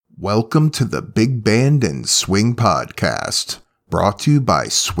Welcome to the Big Band and Swing Podcast, brought to you by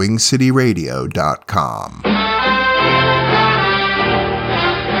SwingCityRadio.com.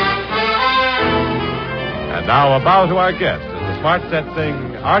 And now a bow to our guest as the Smart Set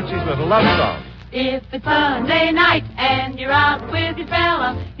sing Archie's Little Love Song. If it's Sunday night and you're out with your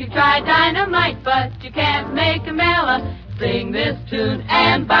fella, you've tried dynamite but you can't make a mela. Sing this tune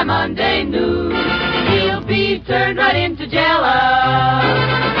and by Monday noon he'll be turned right into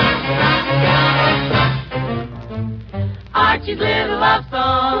jello. Archie's Little Love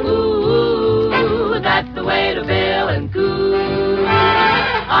Song, ooh, that's the way to Bill and Coo.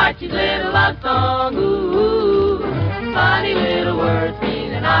 Archie's Little Love Song, ooh, funny little words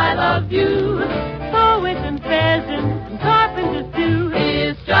meaning I love you. Poets and pheasants and carpenters too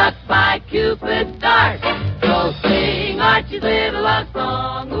is struck by Cupid's dart. So sing Archie's Little Love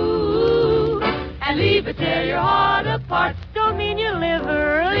Song, ooh, and leave it tear your heart apart. Don't mean your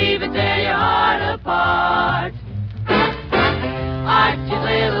liver, leave it tear your heart apart. Archie's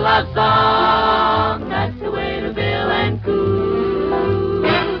Little Love Song, that's the way to Bill and Coo.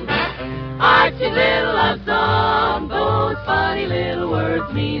 Archie's Little Love Song, those funny little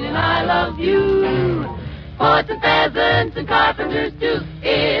words meaning I love you. Poets and pheasants and carpenters too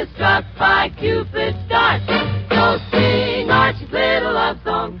is struck by Cupid's dart. So sing Archie's Little Love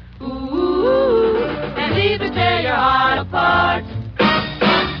Song, ooh, and leave it tear your heart apart.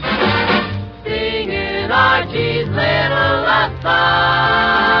 Singing Archie's Little Love Song.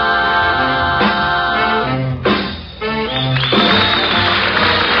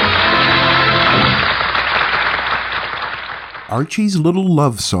 Archie's Little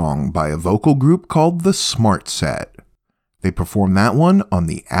Love Song by a vocal group called the Smart Set. They performed that one on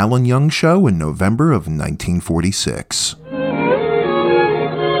The Alan Young Show in November of 1946.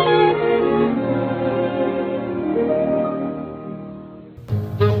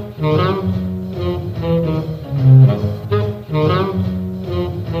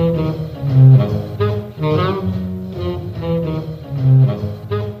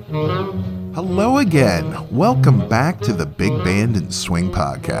 Hello again. Welcome back to the Big Band and Swing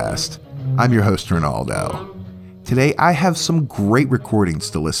Podcast. I'm your host, Ronaldo. Today I have some great recordings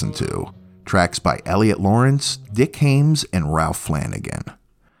to listen to. Tracks by Elliot Lawrence, Dick Hames, and Ralph Flanagan.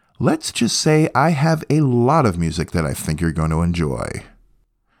 Let's just say I have a lot of music that I think you're going to enjoy.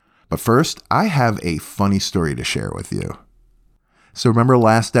 But first, I have a funny story to share with you. So remember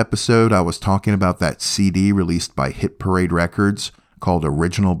last episode I was talking about that CD released by Hit Parade Records called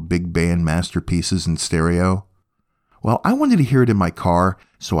Original Big Band Masterpieces in Stereo? Well, I wanted to hear it in my car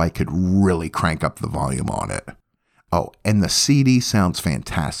so I could really crank up the volume on it. Oh, and the CD sounds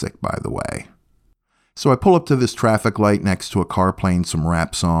fantastic, by the way. So I pull up to this traffic light next to a car playing some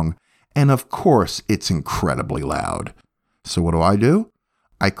rap song, and of course it's incredibly loud. So what do?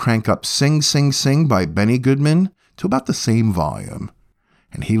 I crank up Sing, Sing, Sing by Benny Goodman to about the same volume.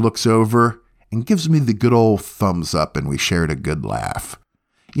 And he looks over and gives me the good old thumbs up, and we shared a good laugh.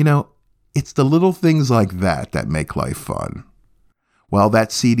 You know, it's the little things like that that make life fun. Well,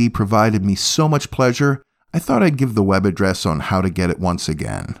 that CD provided me so much pleasure, I thought I'd give the web address on how to get it once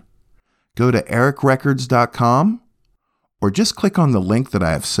again. Go to ericrecords.com or just click on the link that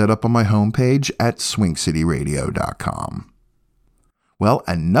I have set up on my homepage at swingcityradio.com. Well,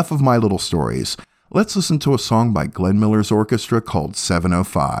 enough of my little stories. Let's listen to a song by Glenn Miller's orchestra called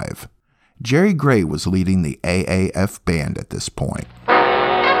 705. Jerry Gray was leading the AAF band at this point.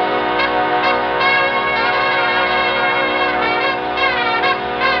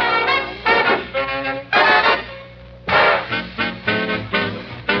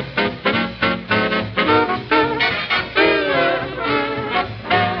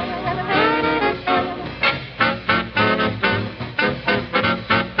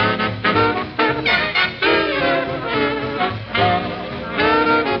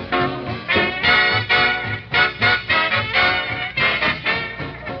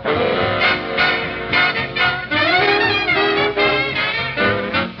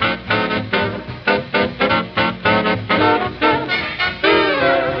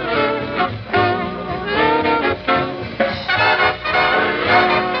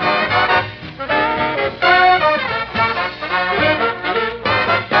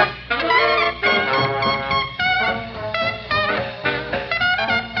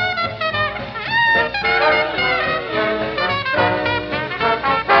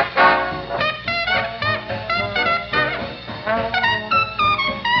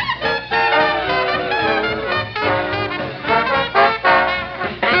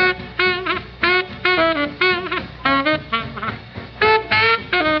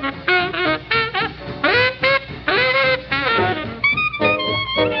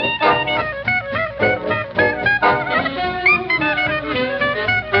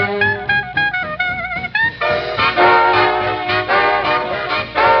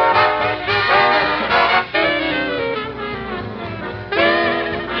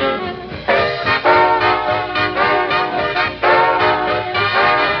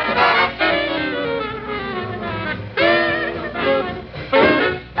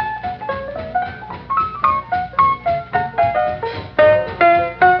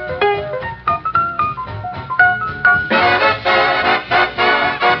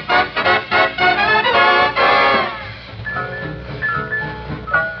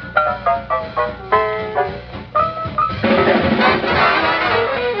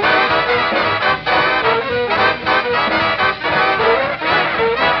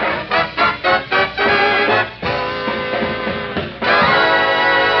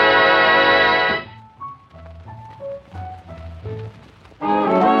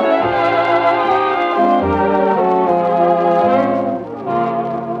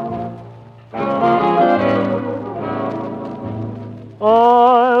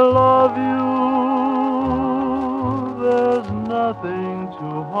 trying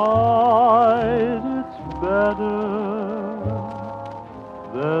to hide, it's better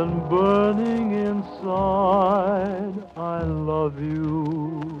than burning inside. I love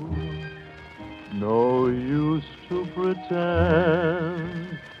you. No use to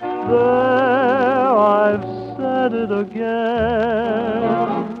pretend. There, I've said it again.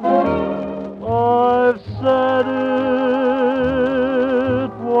 I've said it.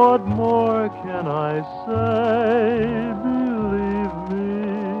 What more can I say? Believe me,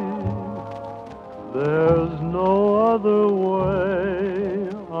 there's no other way.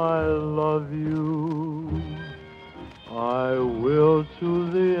 I love you. I will to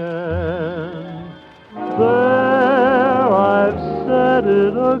the end. There, I've said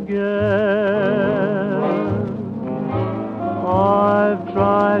it again. I've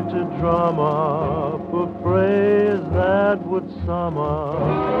tried to drum up a phrase that would sum up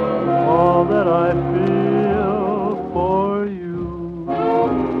all that I feel for you.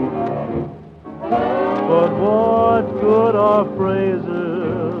 But what good are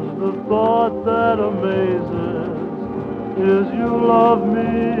phrases? The thought that amazes is you love me,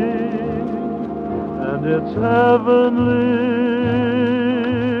 and it's heavenly.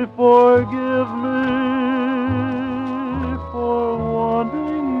 Forgive me for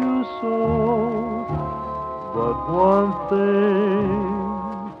wanting you so. But one thing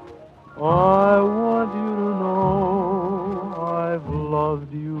I want you to know, I've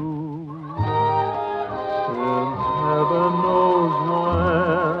loved you since heaven knows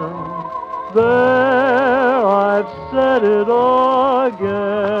when. There, I've said it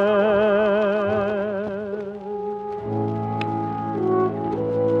again.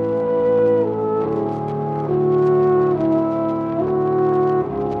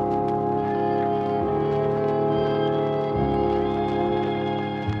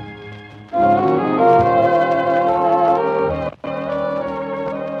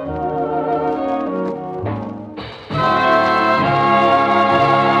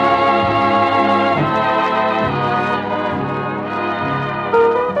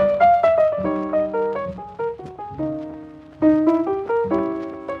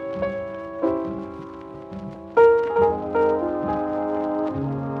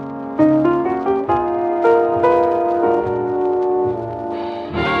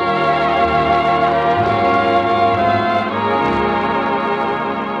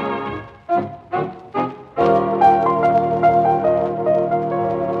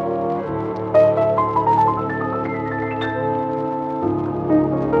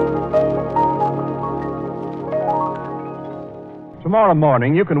 Tomorrow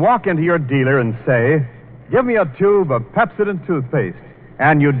morning, you can walk into your dealer and say, "Give me a tube of Pepsodent toothpaste,"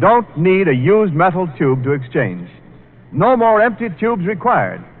 and you don't need a used metal tube to exchange. No more empty tubes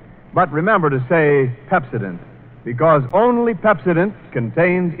required. But remember to say Pepsodent, because only Pepsodent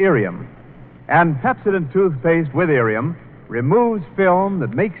contains irium. And Pepsodent toothpaste with irium removes film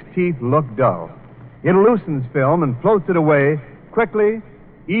that makes teeth look dull. It loosens film and floats it away quickly,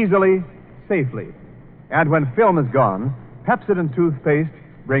 easily, safely. And when film is gone, Pepsodent toothpaste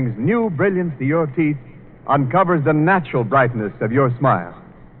brings new brilliance to your teeth, uncovers the natural brightness of your smile.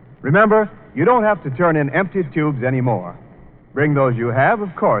 Remember, you don't have to turn in empty tubes anymore. Bring those you have,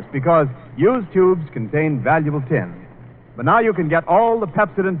 of course, because used tubes contain valuable tin. But now you can get all the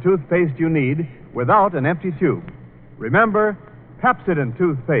Pepsodent toothpaste you need without an empty tube. Remember, Pepsodent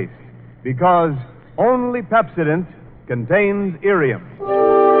toothpaste, because only Pepsodent contains irium.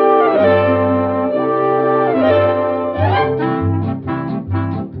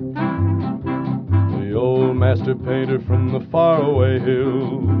 The old master painter from the faraway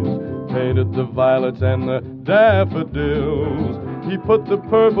hills painted the violets and the daffodils. He put the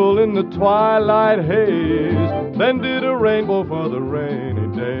purple in the twilight haze, then did a rainbow for the rainy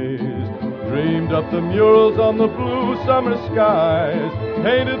days. Dreamed up the murals on the blue summer skies,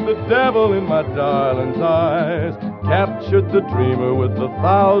 painted the devil in my darling's eyes, captured the dreamer with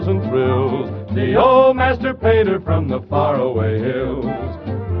 1,000 thrills. The old master painter from the faraway hills.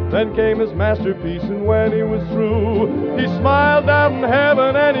 Then came his masterpiece, and when he was through, he smiled out in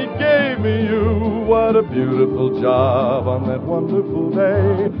heaven and he gave me you. What a beautiful job on that wonderful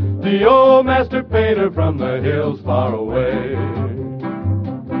day. The old master painter from the hills far away.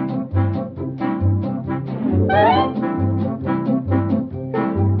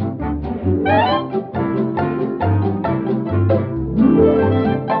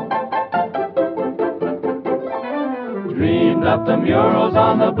 Dreamed up the murals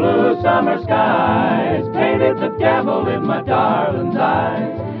on the blue summer skies, painted the devil in my darling's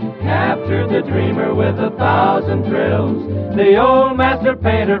eyes, captured the dreamer with 1,000 thrills. The old master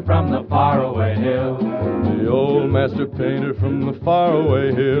painter from the faraway hills. The old master painter from the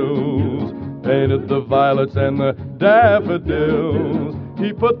faraway hills painted the violets and the daffodils.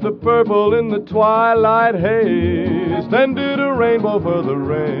 He put the purple in the twilight haze, then did a rainbow for the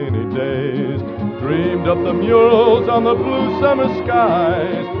rainy days. Dreamed up the murals on the blue summer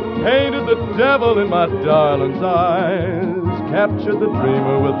skies, painted the devil in my darling's eyes, captured the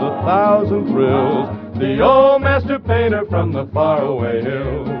dreamer with 1,000 thrills. The old master painter from the faraway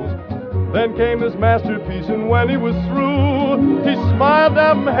hills. Then came his masterpiece, and when he was through, he smiled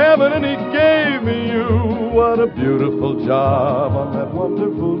down from heaven and he gave me you. What a beautiful job on that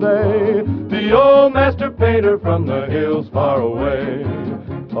wonderful day. The old master painter from the hills far away,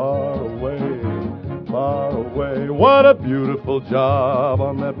 far away, far away. What a beautiful job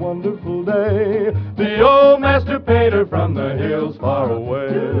on that wonderful day. The old master painter from the hills far away,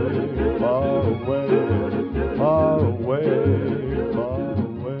 far away, far away.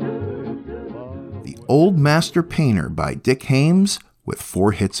 The Old Master Painter by Dick Haymes with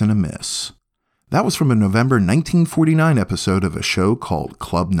 4 hits and a miss. That was from a November 1949 episode of a show called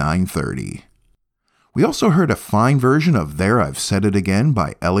Club 930. We also heard a fine version of There I've Said It Again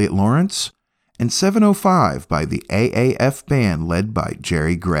by Elliott Lawrence and 705 by the AAF Band led by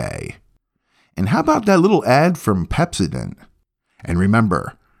Jerry Gray. And how about that little ad from Pepsodent? And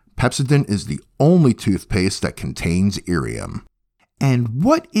remember, Pepsodent is the only toothpaste that contains irium. And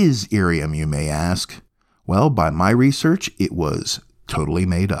what is irium, you may ask? Well, by my research, it was totally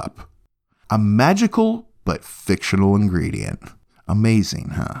made up. A magical but fictional ingredient.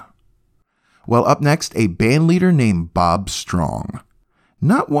 Amazing, huh? Well, up next, a band leader named Bob Strong.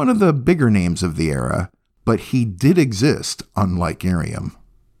 Not one of the bigger names of the era, but he did exist, unlike irium.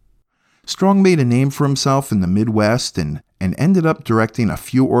 Strong made a name for himself in the Midwest and ended up directing a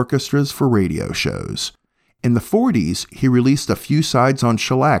few orchestras for radio shows. In the 40s, he released a few sides on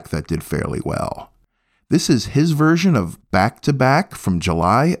shellac that did fairly well. This is his version of Back to Back from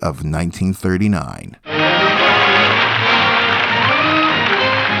July of 1939.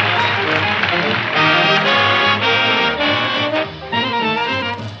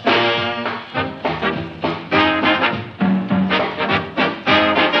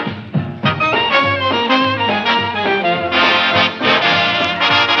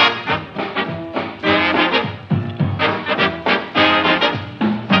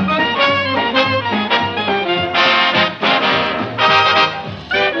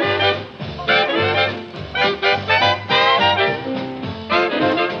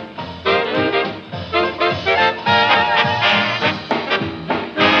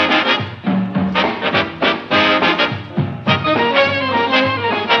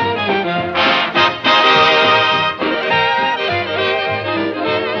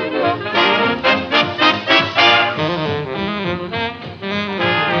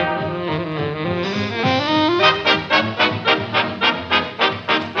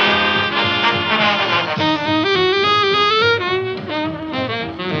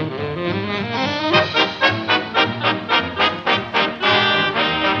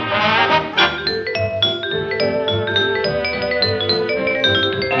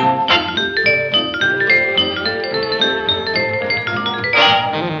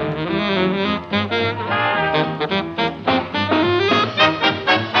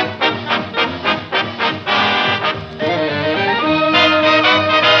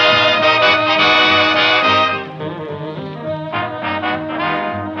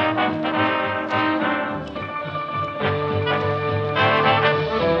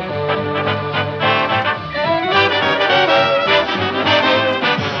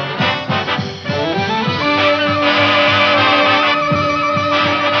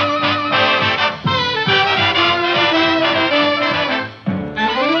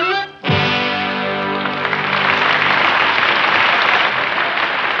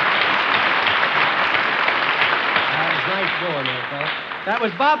 That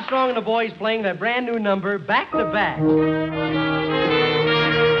was Bob Strong and the boys playing their brand new number, Back to Back.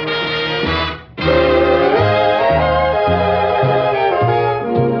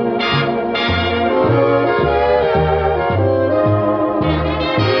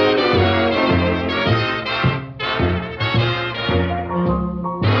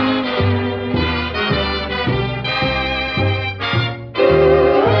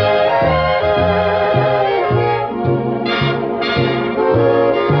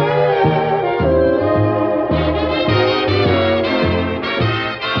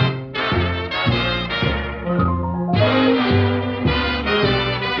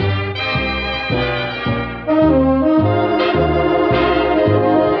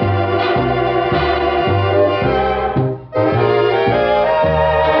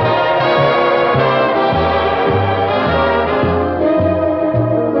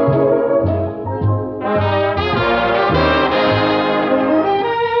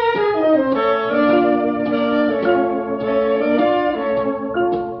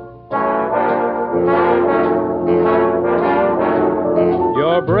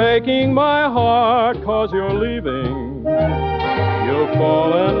 You're breaking my heart 'cause you're leaving. You've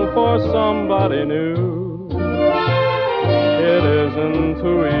fallen for somebody new. It isn't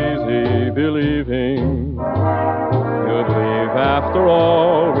too easy believing you'd leave after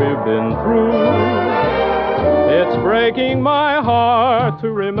all we've been through. It's breaking my heart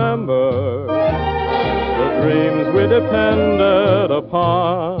to remember the dreams we depended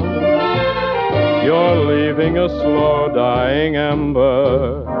upon. You're leaving a slow dying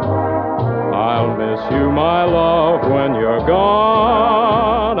ember. I'll miss you, my love, when you're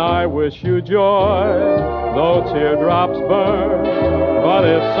gone. I wish you joy, though teardrops burn. But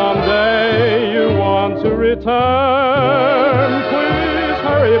if someday you want to return, please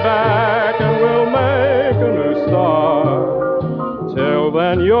hurry back and we'll make a new start. Till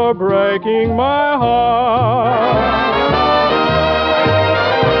then you're breaking my heart.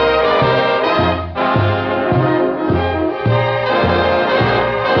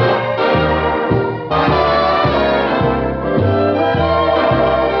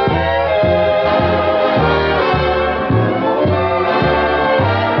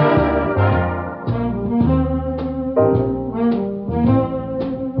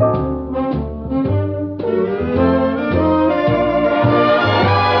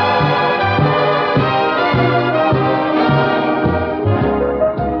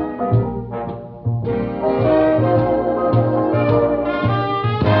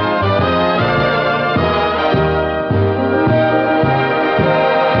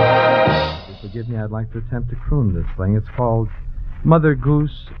 I'd like to attempt to croon this thing. It's called Mother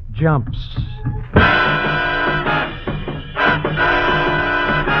Goose Jumps.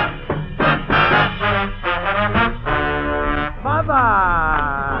 Mother!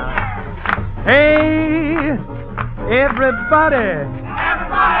 Hey, everybody!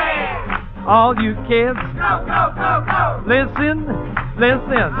 All you kids! Go! Listen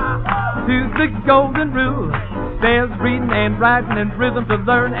to the golden rule. There's reading and writing and rhythm to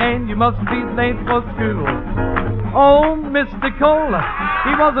learn, and you mustn't be late for school. Oh, Mr. Cole,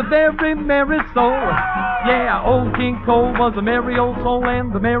 he was a very merry soul. Yeah, old King Cole was a merry old soul,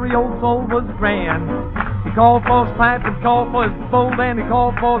 and the merry old soul was grand. He called for his pipe and called for his bowl, and he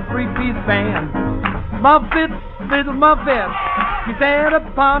called for a three-piece band. Muffet, little Muffet, he sat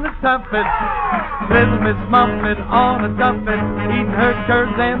upon a tuffet. Little Miss Muffet on a tuffet, eating her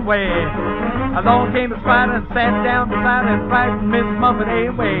curds and whey. Along came a spider and sat down beside and frightened Miss Muffet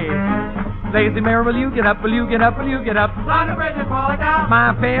away. Lazy Mary, will you get up? Will you get up? Will you get up? On the bridge and fall down,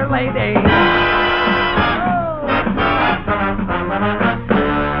 my fair lady.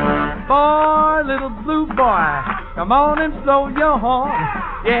 Boy, little blue boy, come on and blow your horn.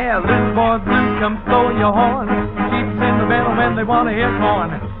 Yeah, little boy blue, come blow your horn. Sheep in the meadow when they want to hear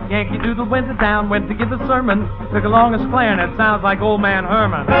corn. Yankee Doodle went to town, went to give a sermon. Took along a clarinet, sounds like old man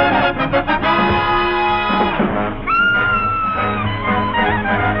Herman.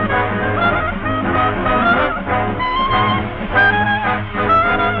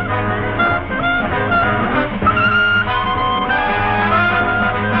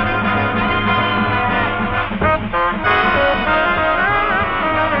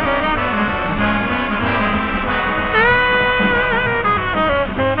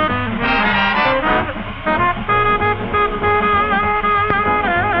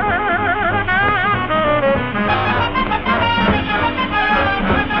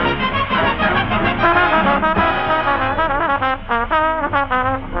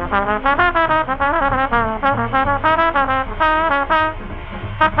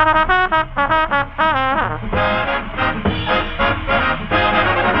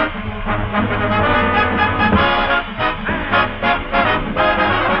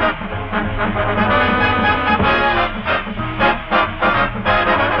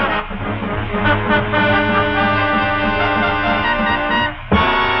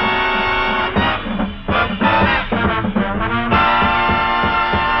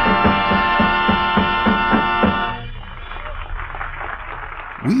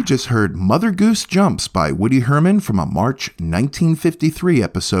 We just heard Mother Goose Jumps by Woody Herman from a March 1953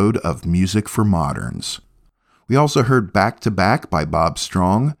 episode of Music for Moderns. We also heard Back to Back by Bob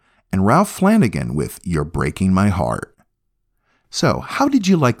Strong and Ralph Flanagan with You're Breaking My Heart. So, how did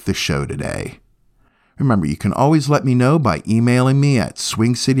you like the show today? Remember, you can always let me know by emailing me at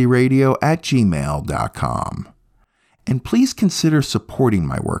swingcityradio@gmail.com. And please consider supporting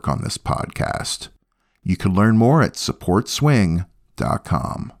my work on this podcast. You can learn more at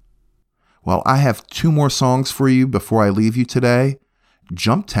supportswing.com. Well, I have two more songs for you before I leave you today.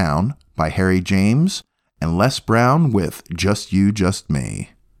 Jump Town by Harry James and Les Brown with Just You, Just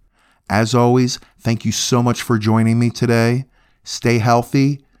Me. As always, thank you so much for joining me today. Stay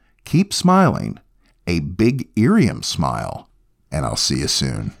healthy, keep smiling, a big Irium smile, and I'll see you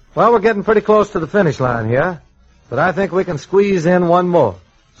soon. Well, we're getting pretty close to the finish line here, but I think we can squeeze in one more.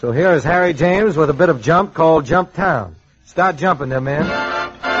 So here is Harry James with a bit of jump called Jump Town. Start jumping there, man.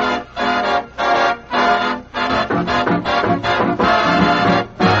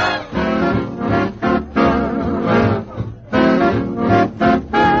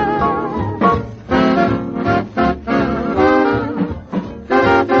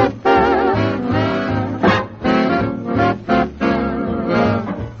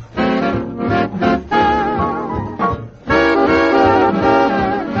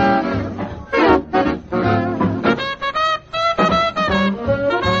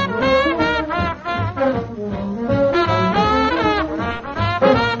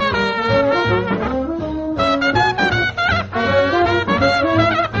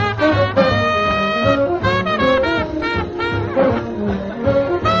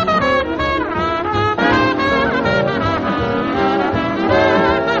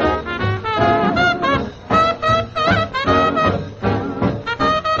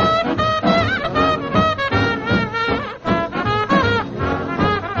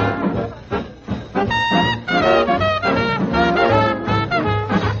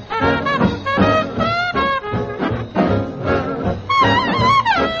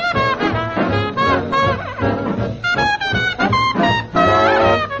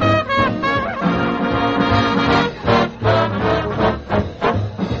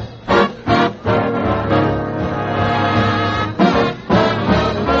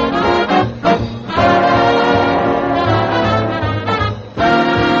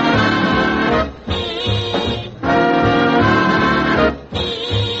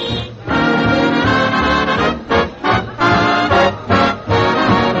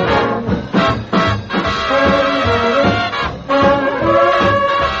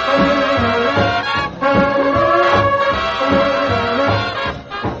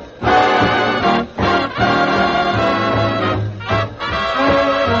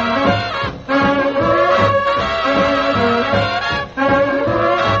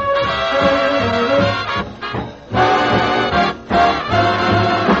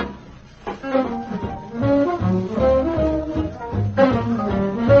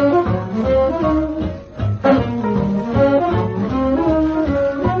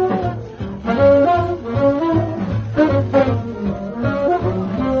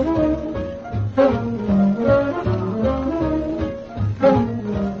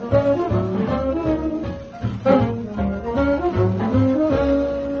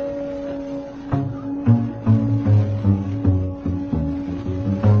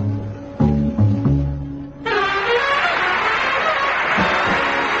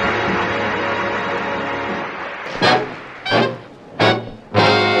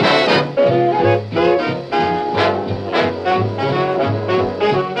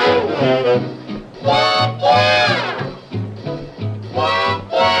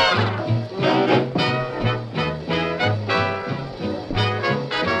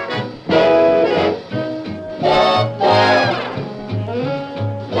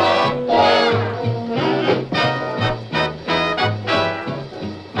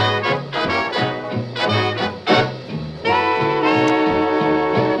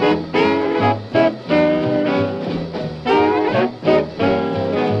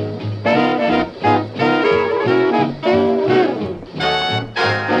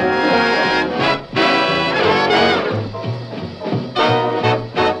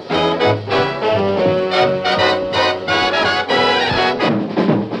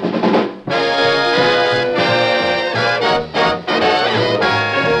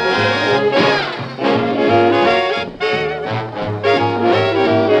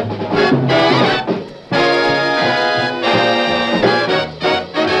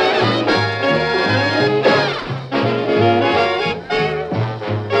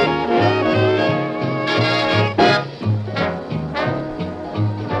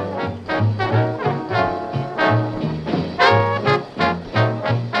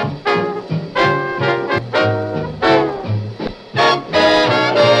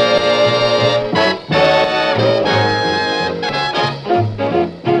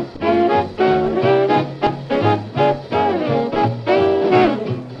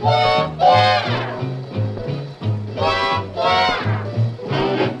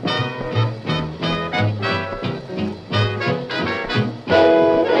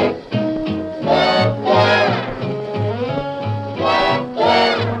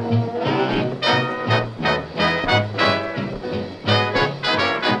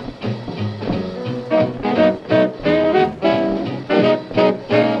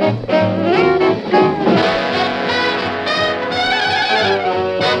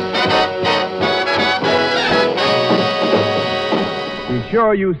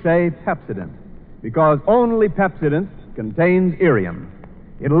 you say Pepsodent, because only Pepsodent contains irium.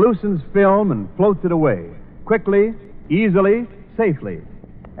 It loosens film and floats it away, quickly, easily, safely.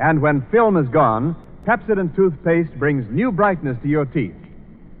 And when film is gone, Pepsodent toothpaste brings new brightness to your teeth.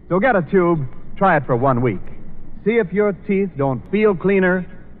 So get a tube, try it for 1 week. See if your teeth don't feel cleaner,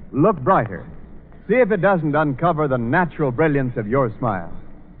 look brighter. See if it doesn't uncover the natural brilliance of your smile.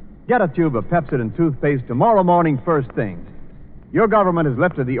 Get a tube of Pepsodent toothpaste tomorrow morning first thing. Your government has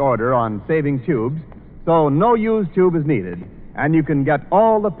lifted the order on saving tubes, so no used tube is needed, and you can get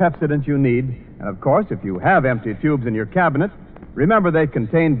all the Pepsodent you need. And of course, if you have empty tubes in your cabinet, remember they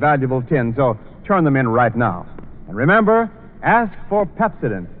contain valuable tin, so turn them in right now. And remember, ask for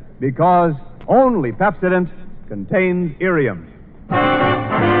Pepsodent, because only Pepsodent contains irium.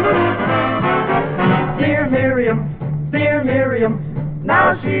 Dear Miriam,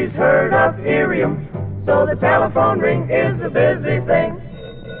 now she's heard of irium, so the telephone ring is a busy thing.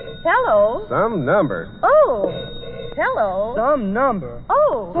 Hello. Some number. Oh. Hello. Some number.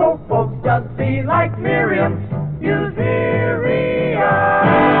 Oh. So folks just be like Miriam, use irium.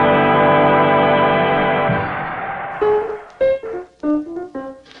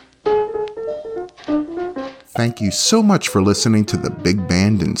 Thank you so much for listening to the Big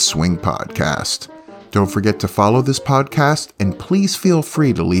Band and Swing podcast. Don't forget to follow this podcast, and please feel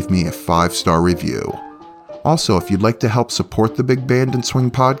free to leave me a 5-star review. Also, if you'd like to help support the Big Band and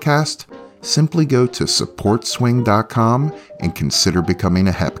Swing podcast, simply go to supportswing.com and consider becoming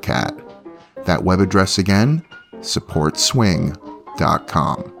a HEPCAT. That web address again,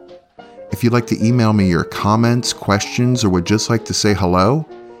 supportswing.com. If you'd like to email me your comments, questions, or would just like to say hello,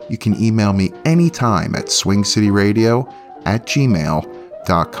 you can email me anytime at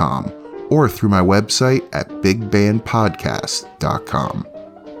swingcityradio@gmail.com or through my website at bigbandpodcast.com.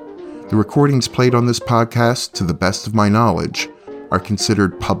 The recordings played on this podcast, to the best of my knowledge, are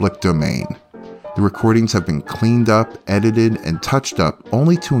considered public domain. The recordings have been cleaned up, edited, and touched up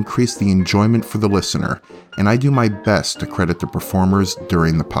only to increase the enjoyment for the listener, and I do my best to credit the performers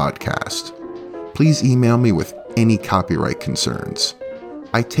during the podcast. Please email me with any copyright concerns.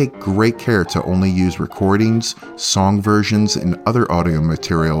 I take great care to only use recordings, song versions, and other audio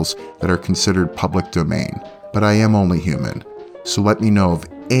materials that are considered public domain, but I am only human, so let me know of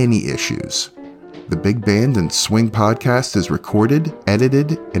any issues. The Big Band and Swing podcast is recorded,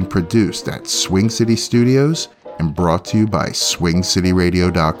 edited, and produced at Swing City Studios and brought to you by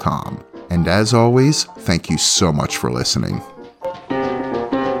swingcityradio.com. And as always, thank you so much for listening.